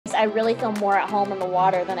I really feel more at home in the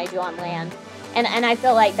water than I do on land. And I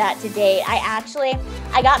feel like that to date.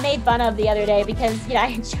 I got made fun of the other day because,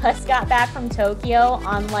 I just got back from Tokyo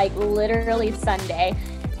on like literally Sunday,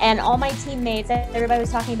 and all my teammates, everybody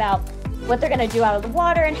was talking about what they're going to do out of the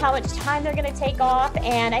water and how much time they're going to take off.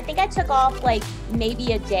 And I think I took off like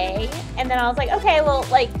maybe a day. And then I was like, okay, well,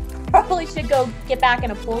 like probably should go get back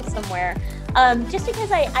in a pool somewhere. Just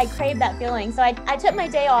because I crave that feeling. So I took my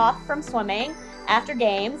day off from swimming after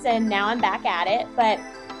games, and now I'm back at it. But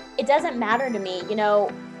it doesn't matter to me.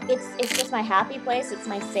 It's just my happy place. It's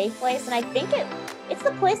my safe place. And I think it's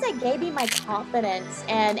the place that gave me my confidence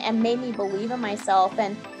and made me believe in myself.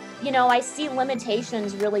 And I see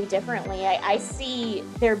limitations really differently. I see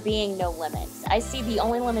there being no limits. I see the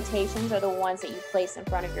only limitations are the ones that you place in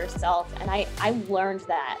front of yourself. And I learned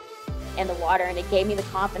that in the water, and it gave me the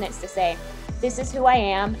confidence to say, this is who I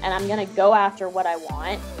am, and I'm going to go after what I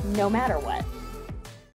want no matter what.